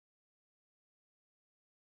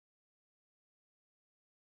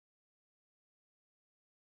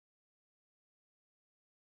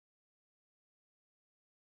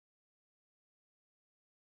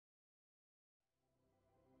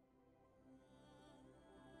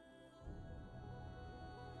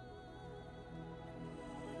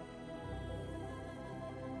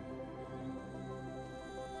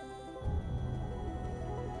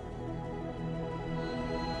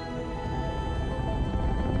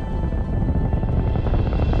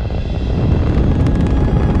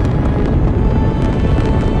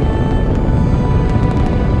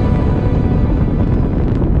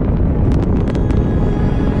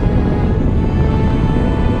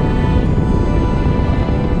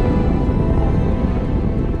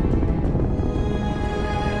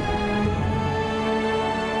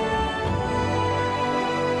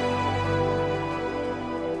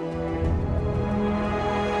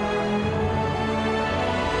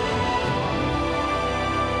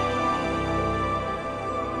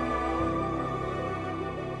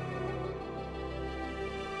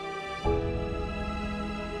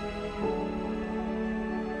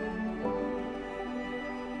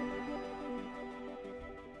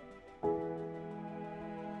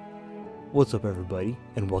What's up everybody,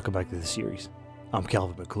 and welcome back to the series. I'm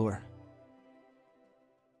Calvin Maclure.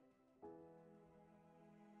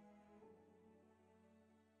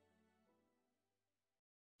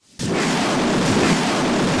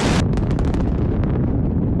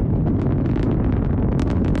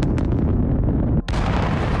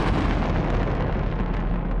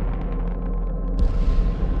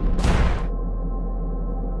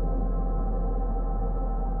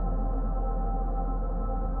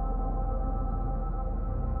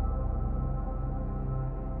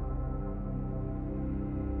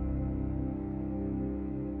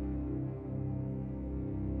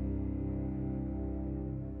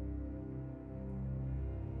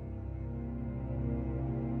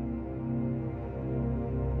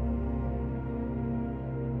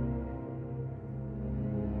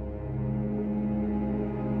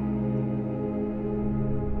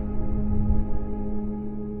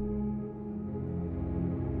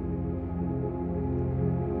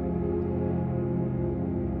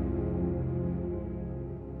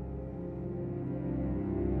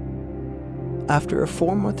 After a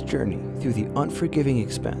 4-month journey through the unforgiving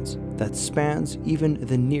expanse that spans even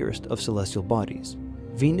the nearest of celestial bodies,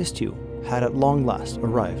 Venus 2 had at long last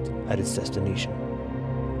arrived at its destination.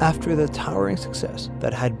 After the towering success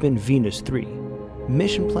that had been Venus 3,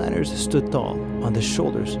 mission planners stood tall on the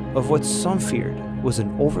shoulders of what some feared was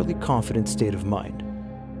an overly confident state of mind.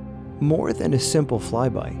 More than a simple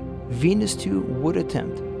flyby, Venus 2 would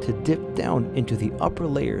attempt to dip down into the upper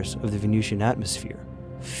layers of the Venusian atmosphere,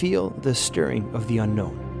 feel the stirring of the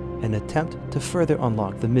unknown, and attempt to further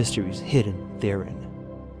unlock the mysteries hidden therein.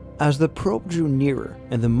 As the probe drew nearer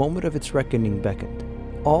and the moment of its reckoning beckoned,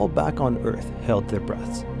 all back on Earth held their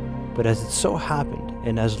breaths. But as it so happened,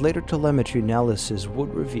 and as later telemetry analysis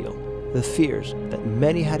would reveal, the fears that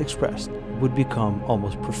many had expressed would become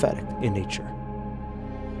almost prophetic in nature.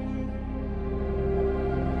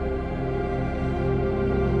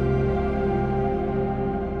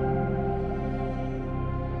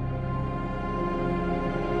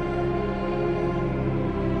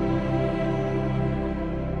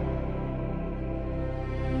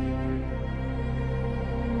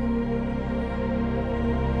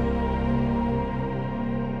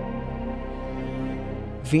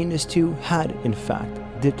 Venus 2 had, in fact,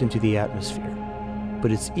 dipped into the atmosphere,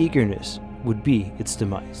 but its eagerness would be its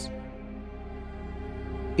demise.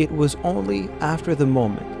 It was only after the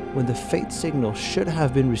moment when the fate signal should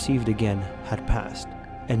have been received again had passed,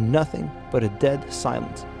 and nothing but a dead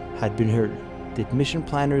silence had been heard, did mission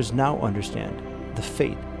planners now understand the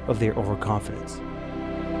fate of their overconfidence.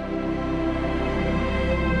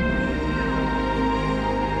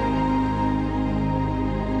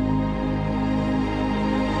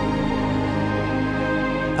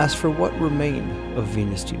 As for what remained of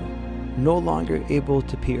Venus 2, no longer able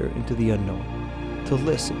to peer into the unknown, to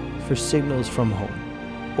listen for signals from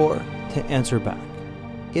home, or to answer back,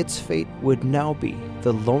 its fate would now be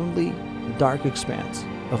the lonely, dark expanse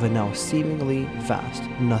of a now seemingly vast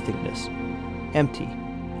nothingness, empty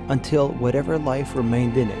until whatever life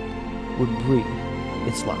remained in it would breathe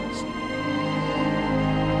its last.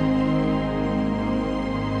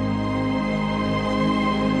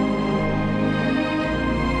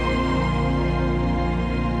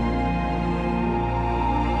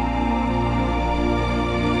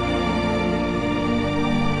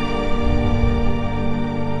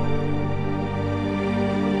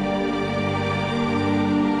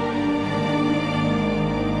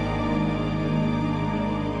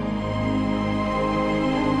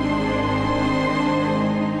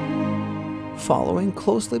 Following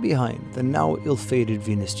closely behind the now ill-fated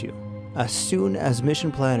Venus 2, as soon as mission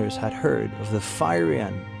planners had heard of the fiery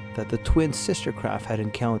end that the twin sister craft had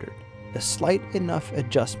encountered, a slight enough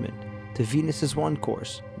adjustment to Venus's 1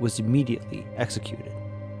 course was immediately executed.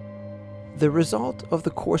 The result of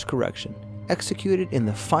the course correction, executed in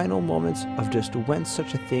the final moments of just when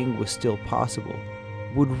such a thing was still possible,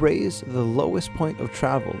 would raise the lowest point of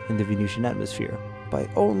travel in the Venusian atmosphere by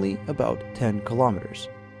only about 10 kilometers.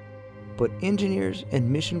 But engineers and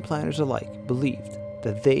mission planners alike believed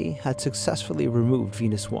that they had successfully removed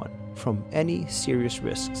Venus 1 from any serious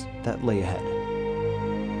risks that lay ahead.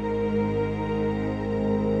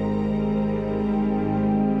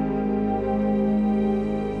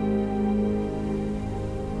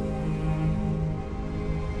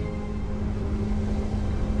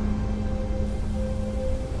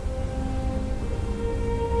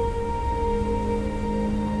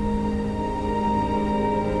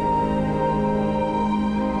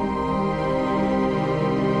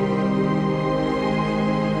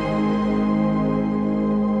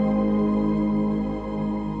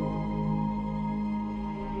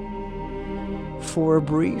 For a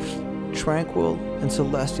brief, tranquil, and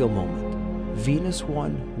celestial moment, Venus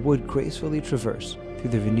 1 would gracefully traverse through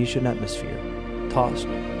the Venetian atmosphere, tossed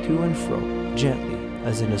to and fro gently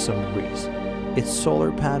as in a summer breeze, its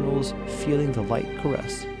solar panels feeling the light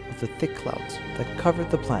caress of the thick clouds that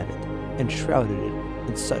covered the planet and shrouded it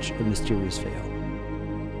in such a mysterious veil.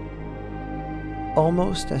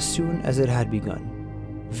 Almost as soon as it had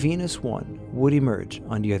begun, Venus 1 would emerge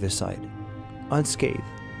on the other side, unscathed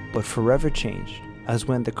but forever changed, as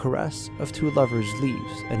when the caress of two lovers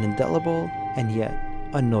leaves an indelible and yet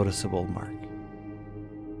unnoticeable mark.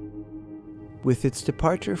 With its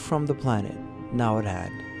departure from the planet now at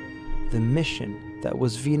hand, the mission that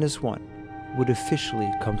was Venus 1 would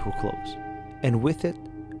officially come to a close, and with it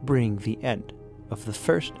bring the end of the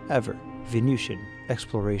first ever Venusian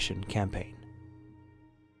exploration campaign.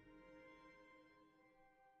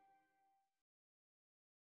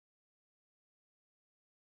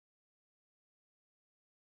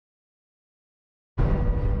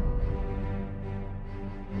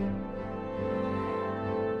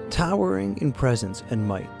 Towering in presence and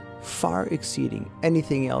might, far exceeding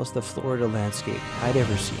anything else the Florida landscape had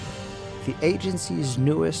ever seen, the agency's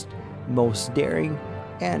newest, most daring,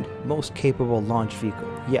 and most capable launch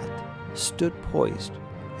vehicle yet stood poised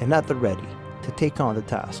and at the ready to take on the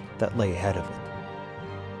task that lay ahead of it.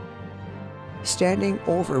 Standing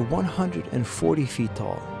over 140 feet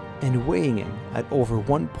tall and weighing in at over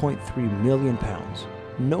 1.3 million pounds,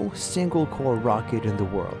 no single core rocket in the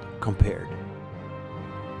world compared.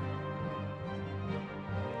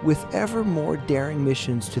 With ever more daring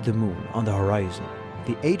missions to the moon on the horizon,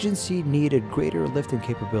 the agency needed greater lifting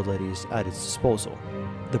capabilities at its disposal.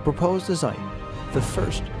 The proposed design, the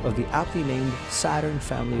first of the aptly named Saturn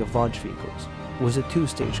family of launch vehicles, was a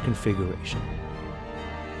two-stage configuration.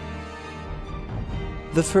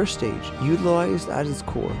 The first stage utilized at its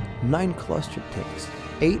core 9 clustered tanks,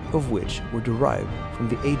 8 of which were derived from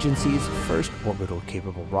the agency's first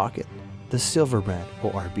orbital-capable rocket, the Silverbrand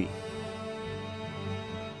ORB.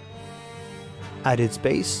 At its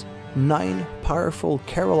base, 9 powerful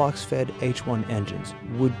Kerbal-fed H-1 engines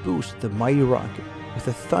would boost the mighty rocket with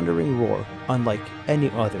a thundering roar unlike any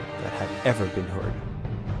other that had ever been heard.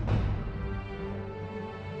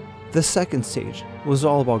 The second stage was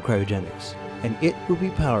all about cryogenics, and it would be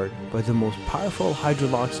powered by the most powerful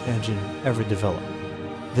Hydrolox engine ever developed,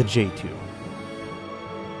 the J2.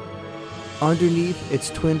 Underneath its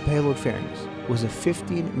twin payload fairings was a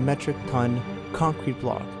 15 metric ton concrete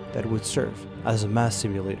block that would serve as a mass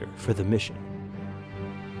simulator for the mission.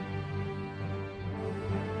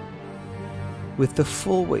 With the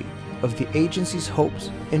full weight of the agency's hopes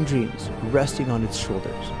and dreams resting on its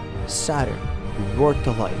shoulders, Saturn roared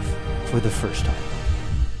to life for the first time.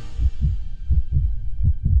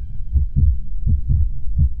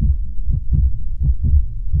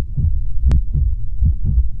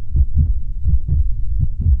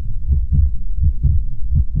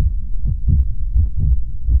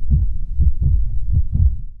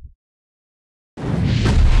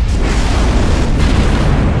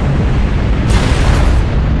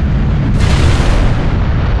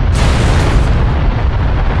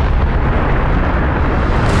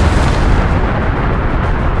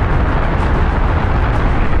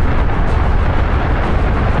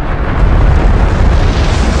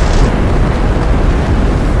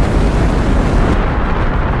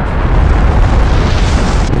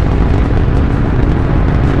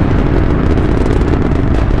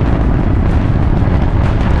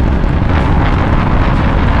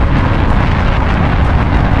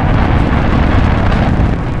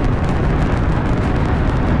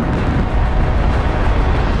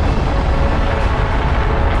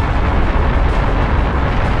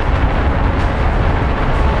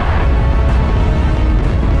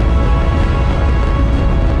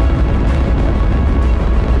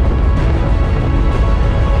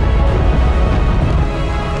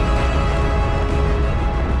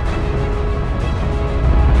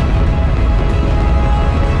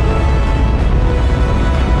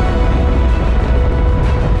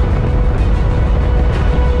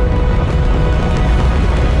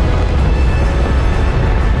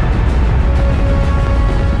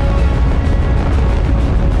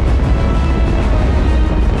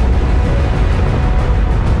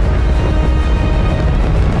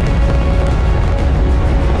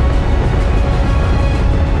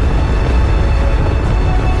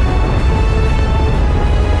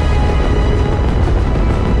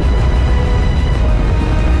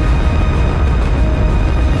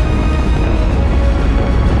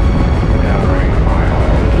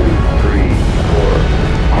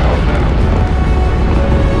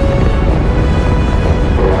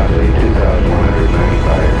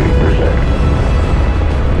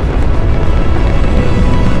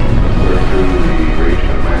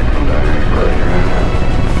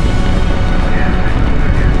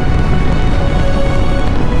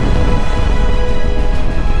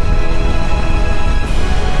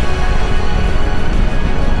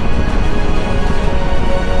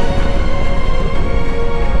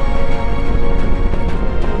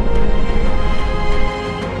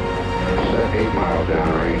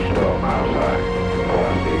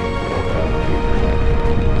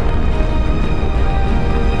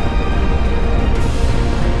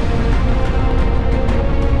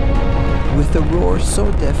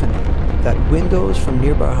 so deafening that windows from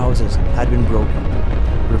nearby houses had been broken.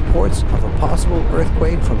 Reports of a possible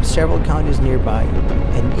earthquake from several counties nearby,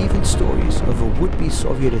 and even stories of a would-be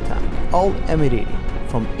Soviet attack, all emanating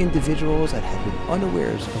from individuals that had been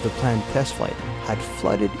unawares of the planned test flight, had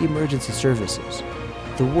flooded emergency services.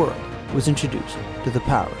 The world was introduced to the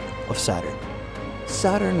power of Saturn.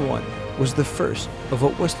 Saturn-I was the first of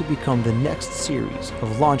what was to become the next series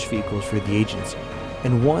of launch vehicles for the agency,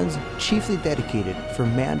 and ones chiefly dedicated for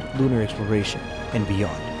manned lunar exploration and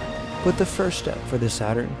beyond. But the first step for the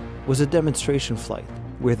Saturn was a demonstration flight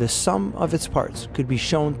where the sum of its parts could be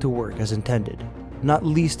shown to work as intended, not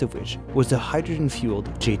least of which was the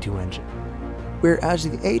hydrogen-fueled J2 engine. Whereas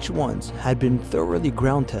the H1s had been thoroughly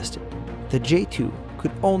ground tested, the J2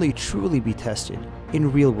 could only truly be tested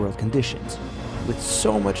in real-world conditions, with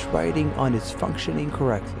so much riding on its functioning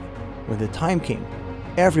correctly. When the time came,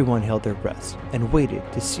 everyone held their breaths and waited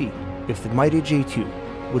to see if the mighty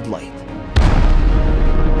J2 would light.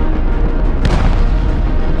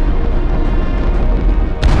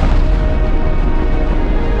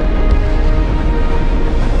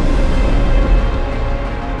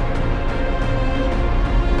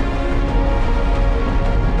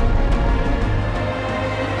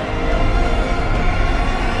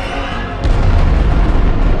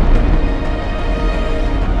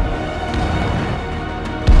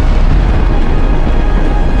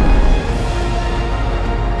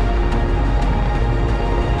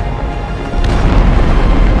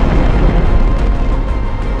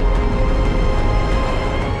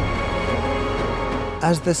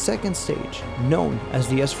 As the second stage, known as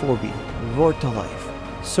the S4B, roared to life,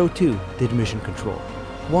 so too did Mission Control.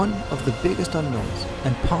 One of the biggest unknowns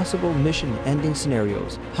and possible mission-ending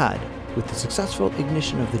scenarios had, with the successful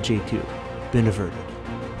ignition of the J2, been averted.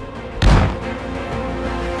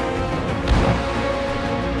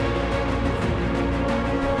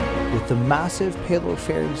 With the massive payload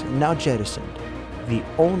fairings now jettisoned, the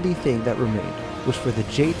only thing that remained was for the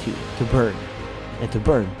J2 to burn, and to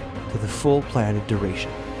burn to the full planned duration.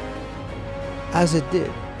 As it did,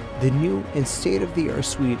 the new and state-of-the-art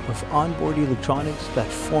suite of onboard electronics that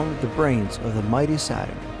formed the brains of the mighty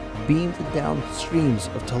Saturn beamed down streams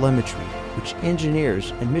of telemetry which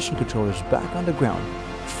engineers and mission controllers back on the ground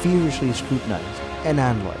feverishly scrutinized and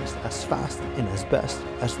analyzed as fast and as best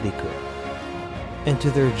as they could. And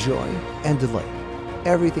to their joy and delight,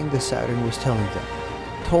 everything the Saturn was telling them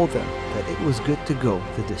told them that it was good to go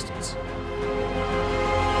the distance.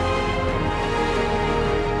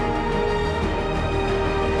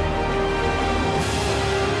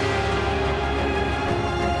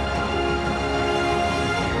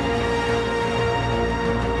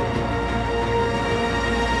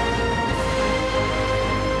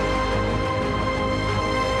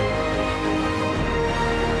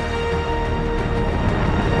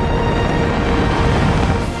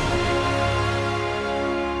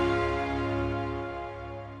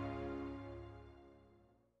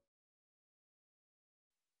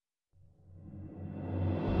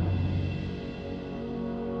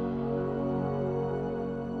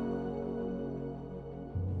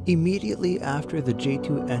 Immediately after the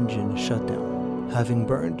J2 engine shut down, having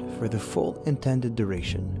burned for the full intended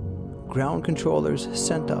duration, ground controllers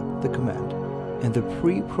sent up the command, and the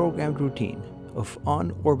pre-programmed routine of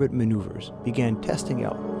on-orbit maneuvers began testing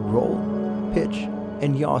out roll, pitch,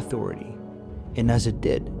 and yaw authority. And as it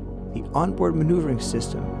did, the onboard maneuvering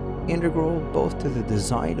system, integral both to the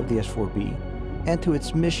design of the S4B and to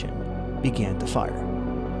its mission, began to fire.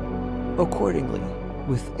 Accordingly,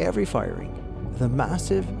 with every firing, the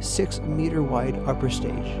massive 6-meter wide upper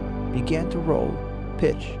stage began to roll,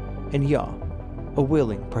 pitch, and yaw, a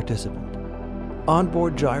willing participant.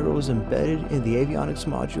 Onboard gyros embedded in the avionics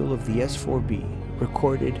module of the S4B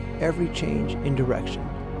recorded every change in direction,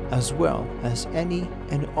 as well as any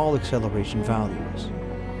and all acceleration values.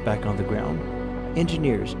 Back on the ground,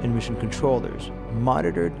 engineers and mission controllers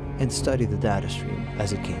monitored and studied the data stream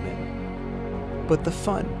as it came in. But the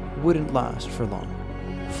fun wouldn't last for long.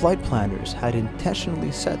 Flight planners had intentionally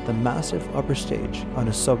set the massive upper stage on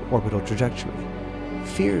a suborbital trajectory.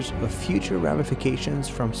 Fears of future ramifications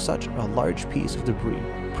from such a large piece of debris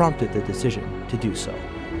prompted the decision to do so.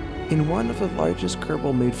 In one of the largest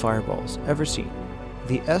Kerbal-made fireballs ever seen,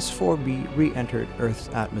 the S4B re-entered Earth's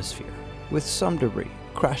atmosphere, with some debris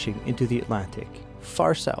crashing into the Atlantic,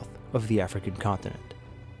 far south of the African continent.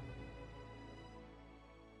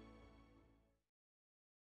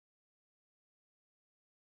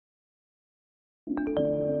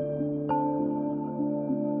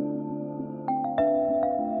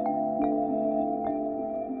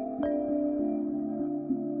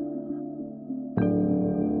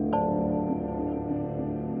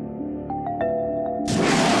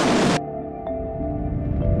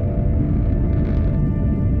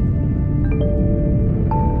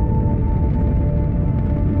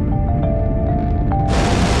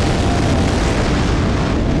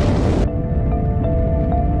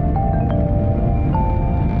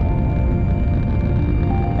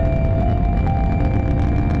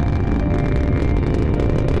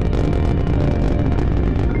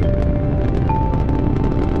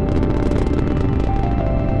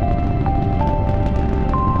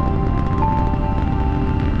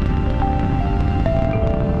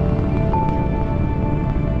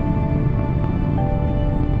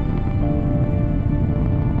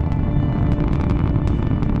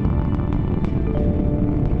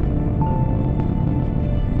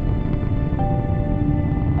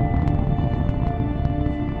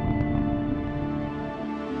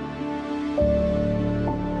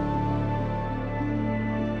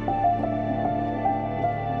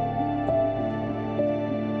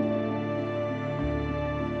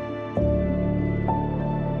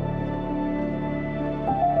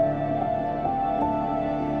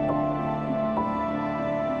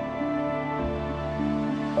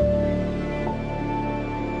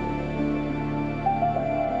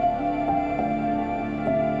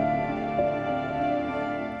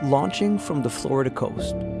 Launching from the Florida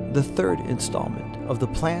coast, the third installment of the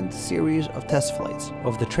planned series of test flights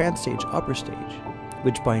of the Transstage upper stage,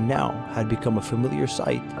 which by now had become a familiar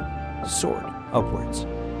sight, soared upwards.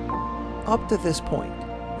 Up to this point,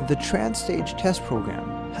 the Transstage test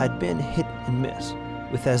program had been hit and miss,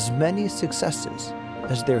 with as many successes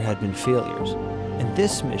as there had been failures, and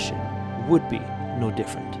this mission would be no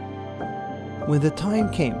different. When the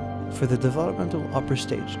time came for the developmental upper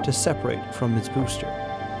stage to separate from its booster,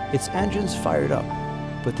 its engines fired up,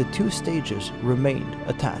 but the two stages remained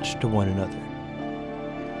attached to one another.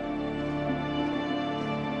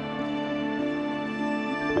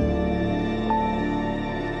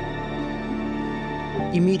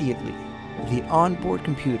 Immediately, the onboard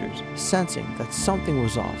computers, sensing that something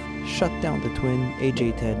was off, shut down the twin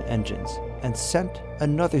AJ-10 engines and sent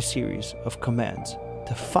another series of commands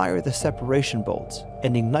to fire the separation bolts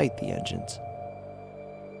and ignite the engines.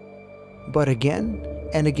 But again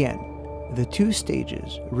and again, the two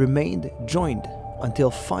stages remained joined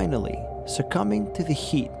until finally, succumbing to the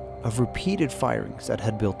heat of repeated firings that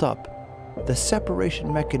had built up, the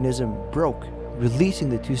separation mechanism broke, releasing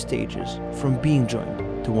the two stages from being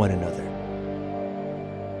joined to one another.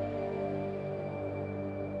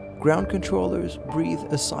 Ground controllers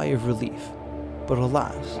breathed a sigh of relief, but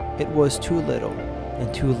alas, it was too little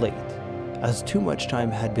and too late, as too much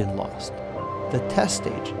time had been lost. The test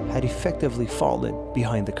stage had effectively fallen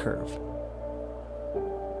behind the curve.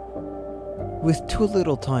 With too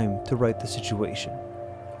little time to right the situation,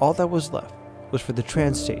 all that was left was for the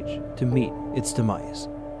Transstage to meet its demise.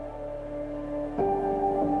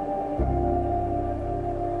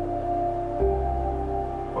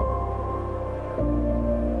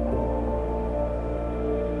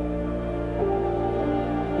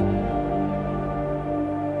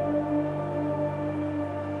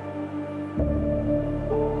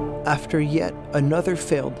 After yet another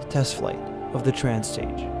failed test flight of the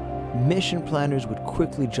Transstage, mission planners would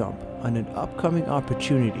quickly jump on an upcoming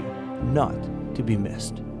opportunity not to be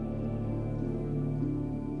missed.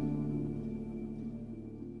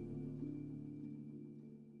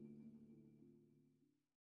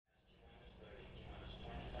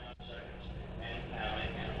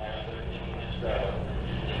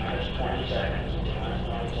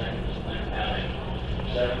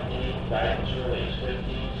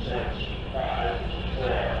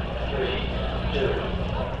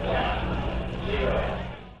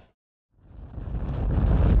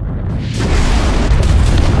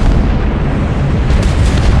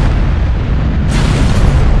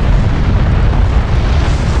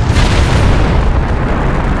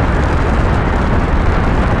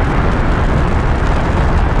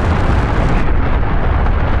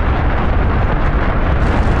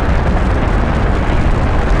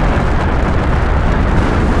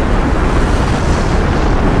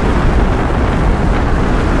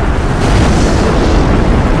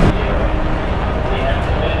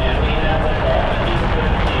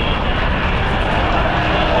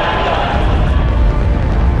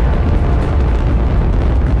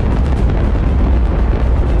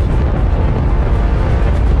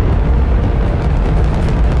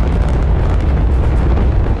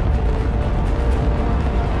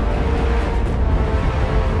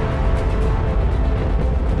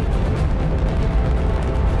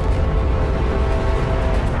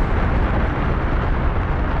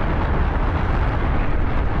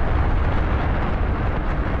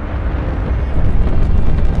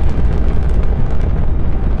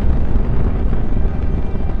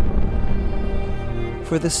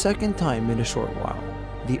 For the second time in a short while,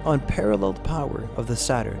 the unparalleled power of the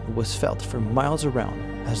Saturn was felt for miles around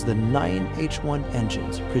as the 9 H1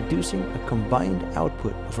 engines, producing a combined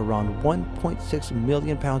output of around 1.6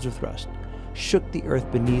 million pounds of thrust, shook the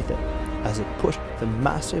Earth beneath it as it pushed the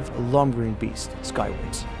massive lumbering beast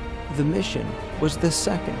skywards. The mission was the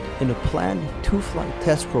second in a planned two-flight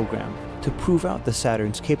test program to prove out the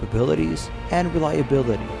Saturn's capabilities and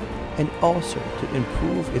reliability, and also to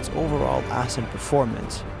improve its overall ascent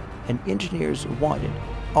performance, and engineers wanted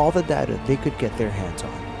all the data they could get their hands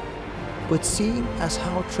on. But seeing as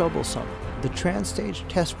how troublesome the Transstage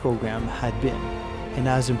test program had been, and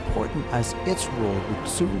as important as its role would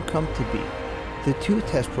soon come to be, the two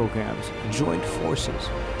test programs joined forces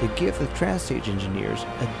to give the Transstage engineers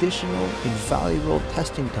additional invaluable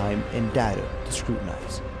testing time and data to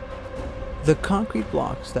scrutinize. The concrete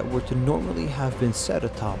blocks that were to normally have been set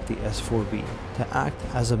atop the S4B to act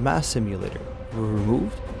as a mass simulator were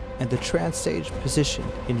removed and the Transstage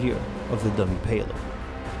positioned in lieu of the dummy payload.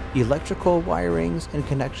 Electrical wirings and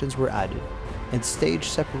connections were added, and stage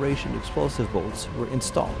separation explosive bolts were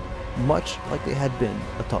installed, much like they had been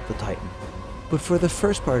atop the Titan. But for the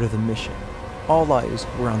first part of the mission, all eyes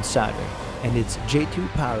were on Saturn and its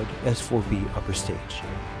J2-powered S4B upper stage.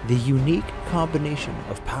 The unique combination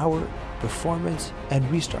of power, performance, and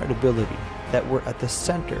restartability that were at the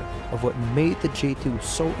center of what made the J2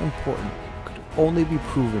 so important could only be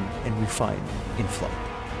proven and refined in flight.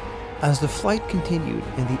 As the flight continued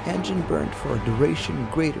and the engine burned for a duration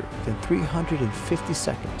greater than 350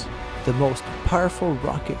 seconds, the most powerful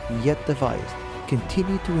rocket yet devised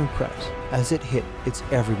continued to impress as it hit its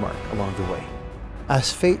every mark along the way.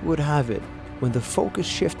 As fate would have it, when the focus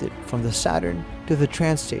shifted from the Saturn to the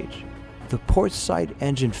transstage, the port side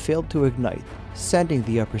engine failed to ignite, sending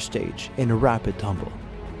the upper stage in a rapid tumble.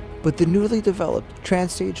 But the newly developed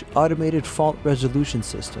transstage automated fault resolution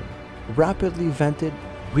system rapidly vented,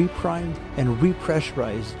 reprimed, and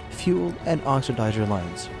repressurized fuel and oxidizer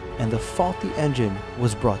lines, and the faulty engine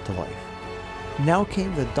was brought to life. Now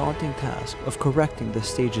came the daunting task of correcting the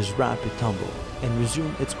stage's rapid tumble and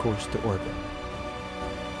resume its course to orbit.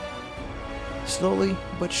 Slowly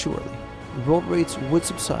but surely, roll rates would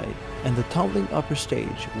subside and the tumbling upper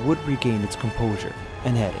stage would regain its composure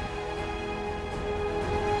and heading.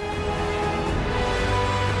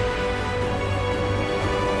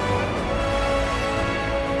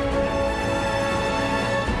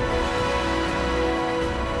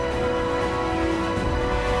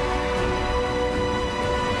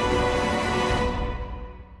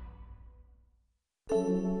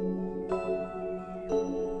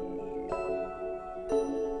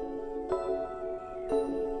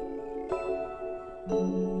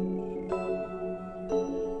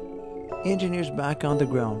 Engineers back on the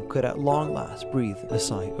ground could at long last breathe a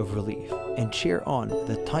sigh of relief and cheer on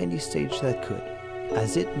the tiny stage that could,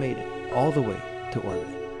 as it made it all the way to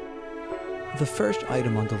orbit. The first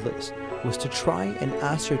item on the list was to try and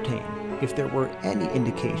ascertain if there were any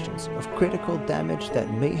indications of critical damage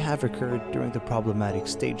that may have occurred during the problematic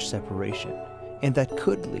stage separation, and that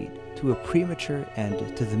could lead to a premature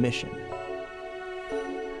end to the mission.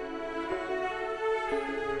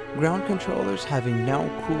 Ground controllers, having now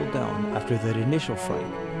cooled down after that initial fright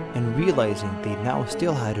and realizing they now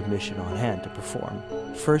still had a mission on hand to perform,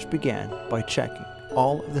 first began by checking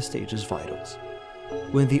all of the stage's vitals.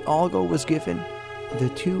 When the all-go was given, the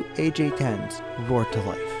two AJ-10s roared to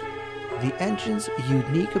life. The engine's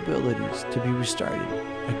unique abilities to be restarted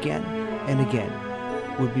again and again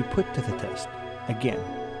would be put to the test again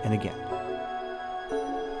and again.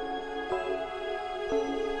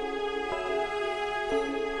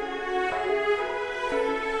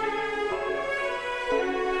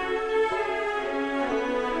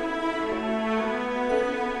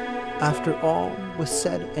 After all was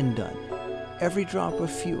said and done, every drop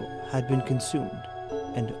of fuel had been consumed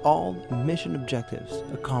and all mission objectives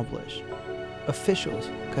accomplished. Officials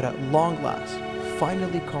could at long last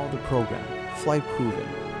finally call the program flight proven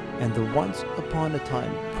and the once upon a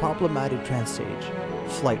time problematic transstage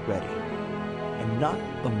flight ready. And not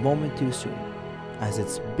a moment too soon, as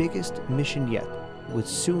its biggest mission yet would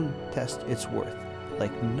soon test its worth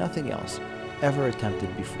like nothing else ever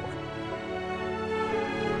attempted before.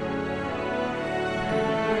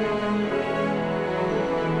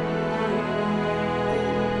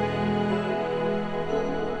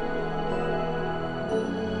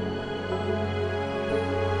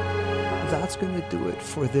 That's going to do it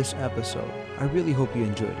for this episode. I really hope you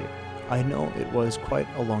enjoyed it. I know it was quite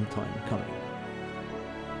a long time coming.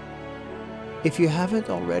 If you haven't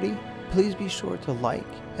already, please be sure to like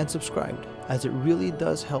and subscribe, as it really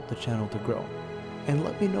does help the channel to grow. And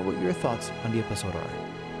let me know what your thoughts on the episode are.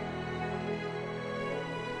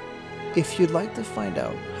 If you'd like to find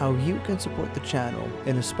out how you can support the channel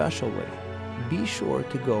in a special way, be sure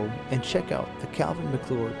to go and check out the Calvin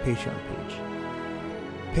Maclure Patreon page.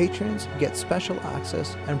 Patrons get special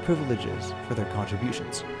access and privileges for their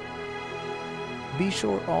contributions. Be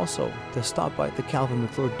sure also to stop by the Calvin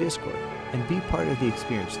Maclure Discord and be part of the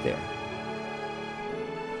experience there.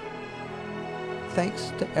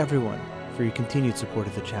 Thanks to everyone for your continued support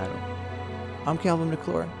of the channel. I'm Calvin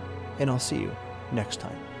Maclure, and I'll see you next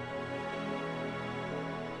time.